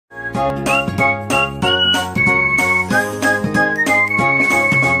Hello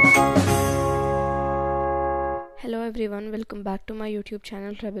everyone, welcome back to my YouTube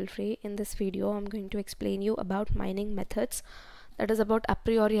channel Rebel Free. In this video I'm going to explain you about mining methods, that is about a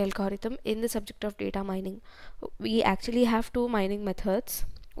priori algorithm in the subject of data mining. We actually have two mining methods.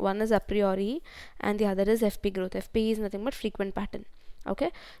 One is a priori and the other is FP growth. FP is nothing but frequent pattern.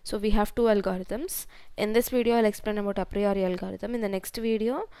 Okay, so we have two algorithms. In this video I'll explain about a priori algorithm. In the next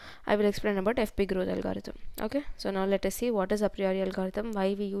video I will explain about FP growth algorithm. Okay, so now let us see what is a priori algorithm,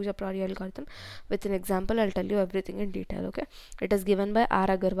 why we use a priori algorithm. With an example I'll tell you everything in detail. Okay, it is given by R.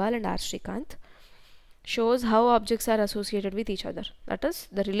 Agarwal and R. Srikanth. Shows how objects are associated with each other, that is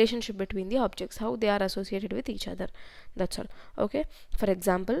the relationship between the objects, how they are associated with each other. That's all. Okay, for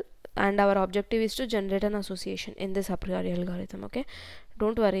example, and our objective is to generate an association in this a priori algorithm. Okay,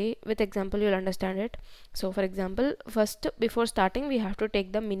 don't worry, with example you'll understand it. So for example, first before starting we have to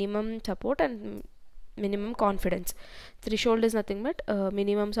take the minimum support and minimum confidence. Threshold is nothing but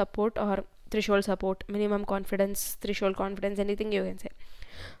minimum support or threshold support, minimum confidence, threshold confidence, anything you can say.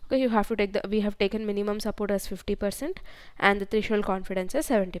 Okay, you have to take the, we have taken minimum support as 50% and the threshold confidence as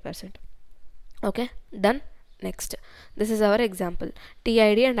 70%. Okay, done. Next, this is our example,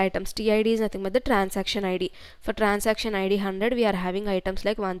 TID and items. TID is nothing but the transaction ID. For transaction ID 100 we are having items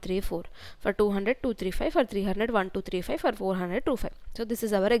like 134, for 200 235, for 300 1235, for 400 25. So this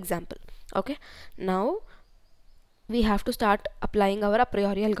is our example. Okay, now we have to start applying our a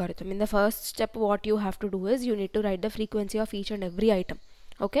priori algorithm. In the first step what you have to do is you need to write the frequency of each and every item.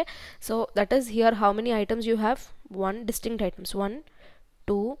 Okay, so that is here how many items you have, one distinct items, 1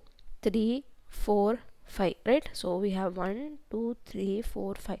 2 3 4 5, right? So we have 1 2 3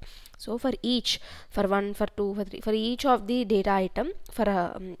 4 5. So for each, for 1 for 2 for 3, for each of the data item, for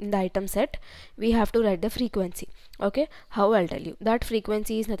in the item set we have to write the frequency. Okay, how, I'll tell you. That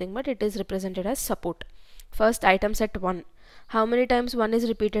frequency is nothing but it is represented as support. First item set 1, how many times 1 is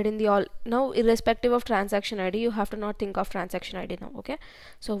repeated in the all. Now irrespective of transaction ID, you have to not think of transaction ID now. Okay,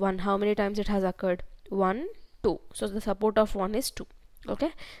 so 1, how many times it has occurred, 1 2, so the support of 1 is 2.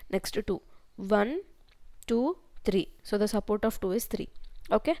 Okay, next to 2, 1 2 3, so the support of 2 is 3.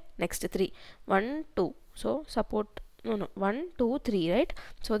 Okay, next 3, 1 2, so support 1 2 3, right?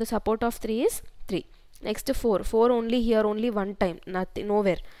 So the support of 3 is 3. Next 4, 4 only here, only one time, nothing,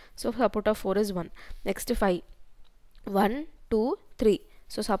 nowhere, so support of 4 is 1. Next 5, 1 2 3,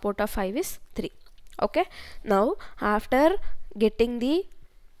 so support of 5 is 3. Okay, now after getting the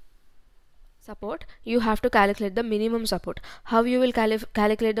support you have to calculate the minimum support. How you will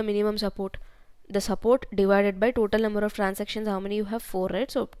calculate the minimum support? The support divided by total number of transactions, how many you have, 4, right?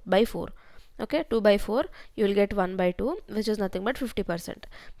 So by 4. Okay, 2 by 4 you will get 1 by 2, which is nothing but 50%.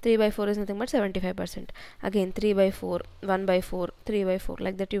 3 by 4 is nothing but 75%. Again 3 by 4, 1 by 4, 3 by 4,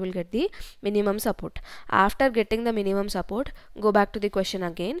 like that you will get the minimum support. After getting the minimum support, go back to the question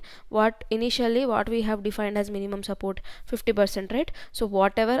again. What initially what we have defined as minimum support, 50%, right? So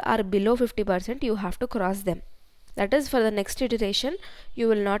whatever are below 50% you have to cross them. That is, for the next iteration you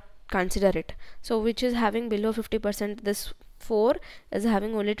will not consider it. So which is having below 50%, this 4 is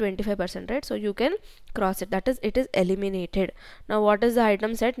having only 25%, right? So you can cross it, that is, it is eliminated. Now what is the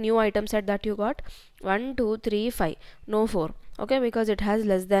item set, new item set that you got, 1 2 3 5, no 4. Okay, because it has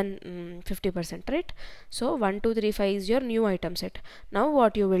less than 50%, right? So 1 2 3 5 is your new item set. Now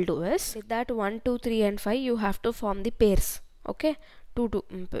what you will do is, with that 1 2 3 and 5 you have to form the pairs. Okay, 2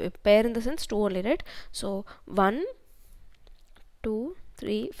 pair in the sense 2 only, right? So 1 2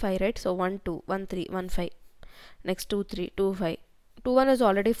 3 5, right? So 1 2 1 3 1 5, next 2 3 2 5, 2 1 is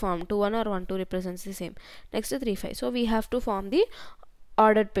already formed, 2 1 or 1 2 represents the same. Next 3 5, so we have to form the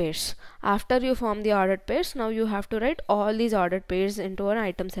ordered pairs. After you form the ordered pairs, now you have to write all these ordered pairs into an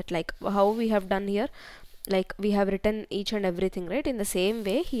item set, like how we have done here, like we have written each and everything, right? In the same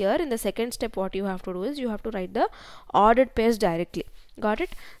way here in the second step what you have to do is you have to write the ordered pairs directly. Got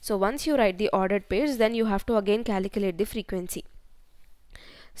it? So once you write the ordered pairs, then you have to again calculate the frequency.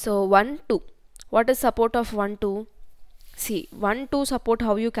 So 1 2, what is support of 1 2? See, 1 2 support,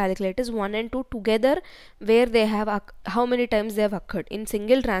 how you calculate is 1 and 2 together, where they have how many times they have occurred in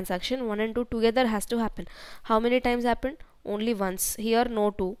single transaction. 1 and 2 together has to happen. How many times happened? Only once. Here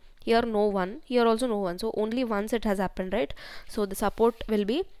no 2, here no 1, here also no 1, so only once it has happened, right? So the support will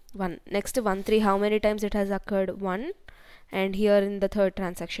be 1. Next 1 3, how many times it has occurred? 1, and here in the third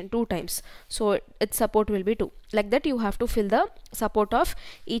transaction 2 times, so its support will be 2. Like that you have to fill the support of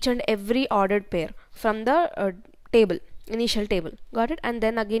each and every ordered pair from the table, initial table. Got it? And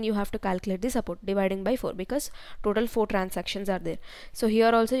then again you have to calculate the support dividing by 4, because total 4 transactions are there. So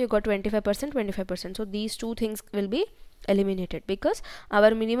here also you got 25%, 25%, so these two things will be eliminated, because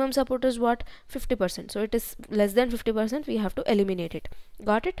our minimum support is what, 50%, so it is less than 50%, we have to eliminate it.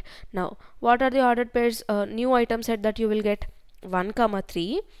 Got it? Now what are the ordered pairs, new item set that you will get? 1,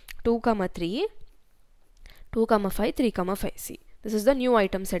 3, 2, 3, 2, 5, 3, 5. See, this is the new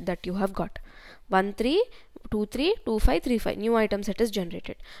item set that you have got. 1, 3, 2, 3, 2, 5, 3, 5. New item set is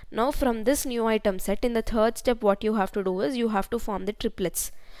generated. Now from this new item set, in the third step, what you have to do is you have to form the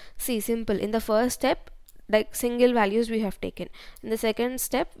triplets. See, simple. In the first step, like single values we have taken. In the second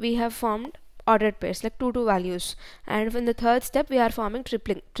step, we have formed ordered pairs, like 2 values, and in the third step we are forming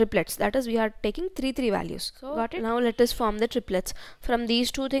triplets, that is we are taking 3 values. So got it? Now let us form the triplets. From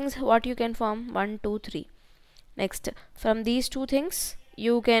these two things, what you can form? 1, 2, 3. Next, from these two things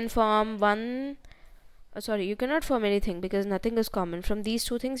you can form sorry, you cannot form anything because nothing is common. From these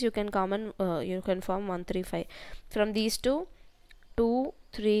two things you can form 1, 3, 5. From these two, 2,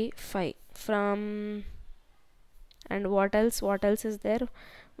 3, 5. From, and what else is there?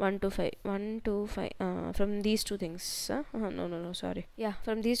 1, 2, 5, 1, 2, 5. From these two things, no, sorry, yeah,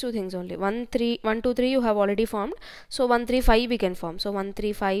 from these two things only. 1, 2, 3 you have already formed, so 1, 3, 5 we can form. So 1,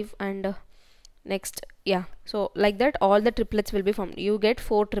 3, 5, and next, yeah, so like that all the triplets will be formed. You get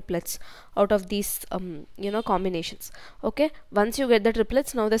 4 triplets out of these combinations. Okay, once you get the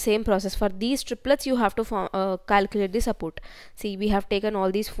triplets, now the same process for these triplets you have to calculate the support. See, we have taken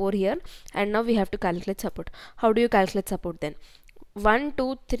all these 4 here, and now we have to calculate support. How do you calculate support then? 1,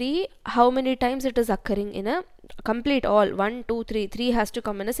 2, 3, how many times it is occurring in a complete all? 1, 2, 3, 3 has to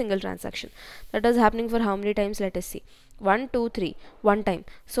come in a single transaction. That is happening for how many times? Let us see. 1, 2, 3, 1 time.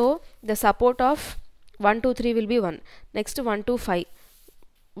 So the support of 1, 2, 3 will be 1. Next, 1, 2, 5,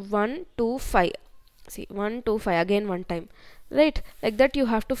 1, 2, 5. See, 1, 2, 5 again 1 time, right? Like that you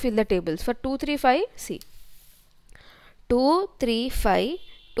have to fill the tables. For 2, 3, 5, see, 2, 3, 5,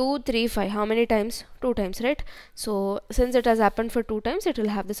 2, 3, 5, how many times? 2 times, right? So since it has happened for 2 times, it will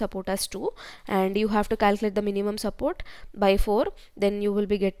have the support as 2, and you have to calculate the minimum support by 4, then you will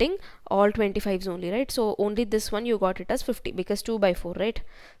be getting all 25s only, right? So only this one you got it as 50 because 2 by 4, right?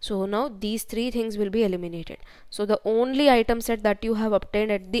 So now these 3 things will be eliminated. So the only item set that you have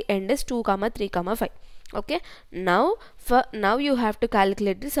obtained at the end is 2, 3, 5. Okay, now you have to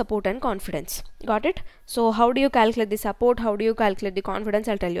calculate the support and confidence. Got it? So how do you calculate the support? How do you calculate the confidence?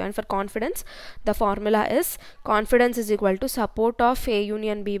 I'll tell you. And for confidence, the formula is confidence is equal to support of A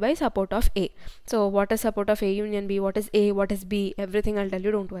union B by support of A. So what is support of A union B? What is A? What is B? Everything I'll tell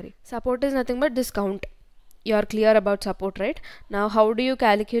you, don't worry. Support is nothing but discount. You are clear about support, right? Now how do you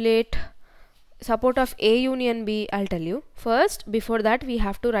calculate support of A union B? I'll tell you. First, before that, we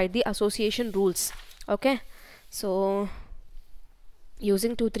have to write the association rules. Okay, so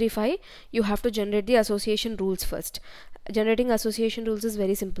using 2, 3, 5, you have to generate the association rules first. Generating association rules is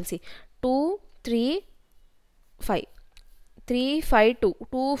very simple. See, 2, 3, 5, 3, 5, 2,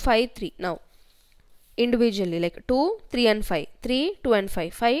 2, 5, 3. Now individually, like 2, 3 and 5, 3, 2 and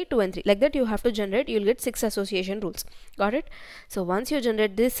 5, 5, 2 and 3, like that you have to generate. You'll get 6 association rules. Got it? So once you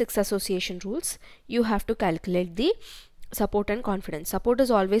generate these 6 association rules, you have to calculate the support and confidence. Support is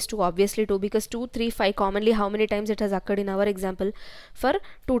always 2, obviously 2, because 2, 3, 5 commonly how many times it has occurred in our example? For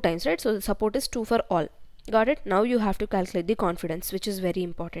 2 times, right? So the support is 2 for all. Got it? Now you have to calculate the confidence, which is very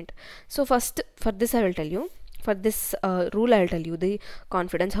important. So first, for this I will tell you, for this rule I will tell you the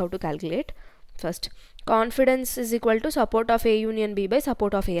confidence, how to calculate. First, confidence is equal to support of A union B by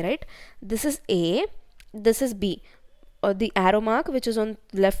support of A, right? This is A, this is B. The arrow mark which is on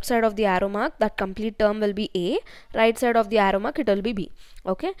left side of the arrow mark, that complete term will be A, right side of the arrow mark it will be B.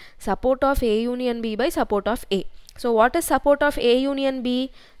 Okay, support of A union B by support of A. So what is support of A union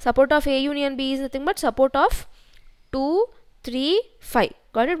B? Support of A union B is nothing but support of 2, 3, 5.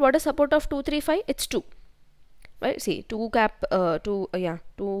 Got it? What is support of 2, 3, 5? It's 2. Right? See, 2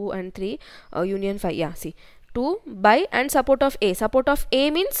 and 3 union 5. Yeah, see, 2 by and support of A. Support of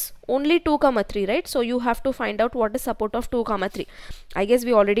A means only 2, 3, right? So you have to find out what is support of 2, 3. I guess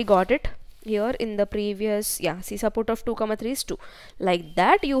we already got it here in the previous. Yeah, see, support of 2, 3 is 2. Like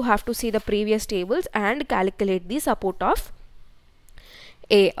that you have to see the previous tables and calculate the support of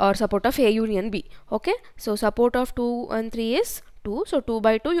A or support of A union B. Okay, so support of 2 and 3 is 2, so 2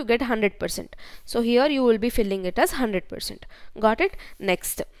 by 2 you get 100%. So here you will be filling it as 100%. Got it?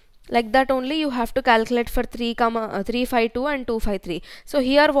 Next, like that only you have to calculate for 3, 3, 5, 2 and 2, 5, 3. So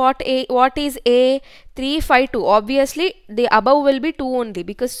here what is A? 3, 5, 2. Obviously the above will be 2 only,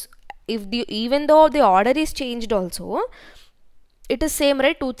 because if even though the order is changed also, it is same,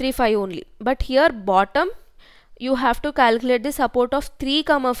 right? 2, 3, 5 only. But here bottom you have to calculate the support of 3,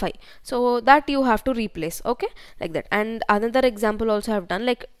 5. So that you have to replace. Okay, like that. And another example also I have done,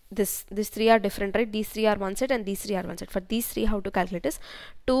 like these three are different, right? These three are one set and these three are one set. For these three, how to calculate is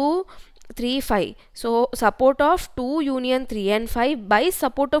 2, 3, 5. So support of 2 union 3 and 5 by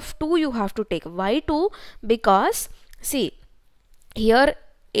support of 2 you have to take. Why 2? Because see, here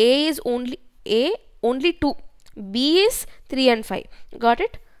A is only 2, B is 3 and 5. Got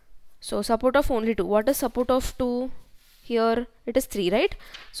it? So support of only 2. What is support of 2? Here it is 3, right?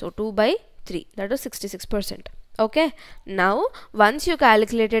 So 2 by 3, that is 66%. Okay, now once you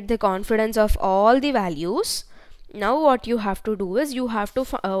calculated the confidence of all the values, now what you have to do is you have to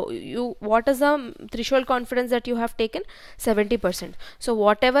what is the threshold confidence that you have taken? 70%. So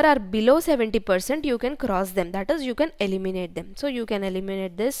whatever are below 70%, you can cross them, that is you can eliminate them. So you can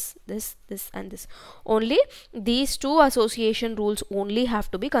eliminate this and this. Only these two association rules only have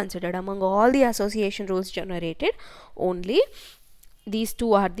to be considered. Among all the association rules generated, only these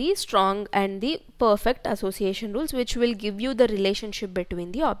two are the strong and the perfect association rules, which will give you the relationship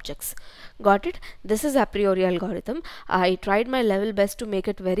between the objects. Got it? This is a priori algorithm. I tried my level best to make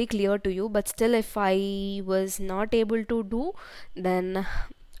it very clear to you, but still if I was not able to do, then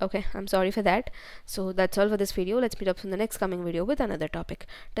okay, I'm sorry for that. So that's all for this video. Let's meet up in the next coming video with another topic.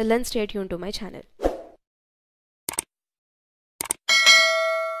 Till then, stay tuned to my channel.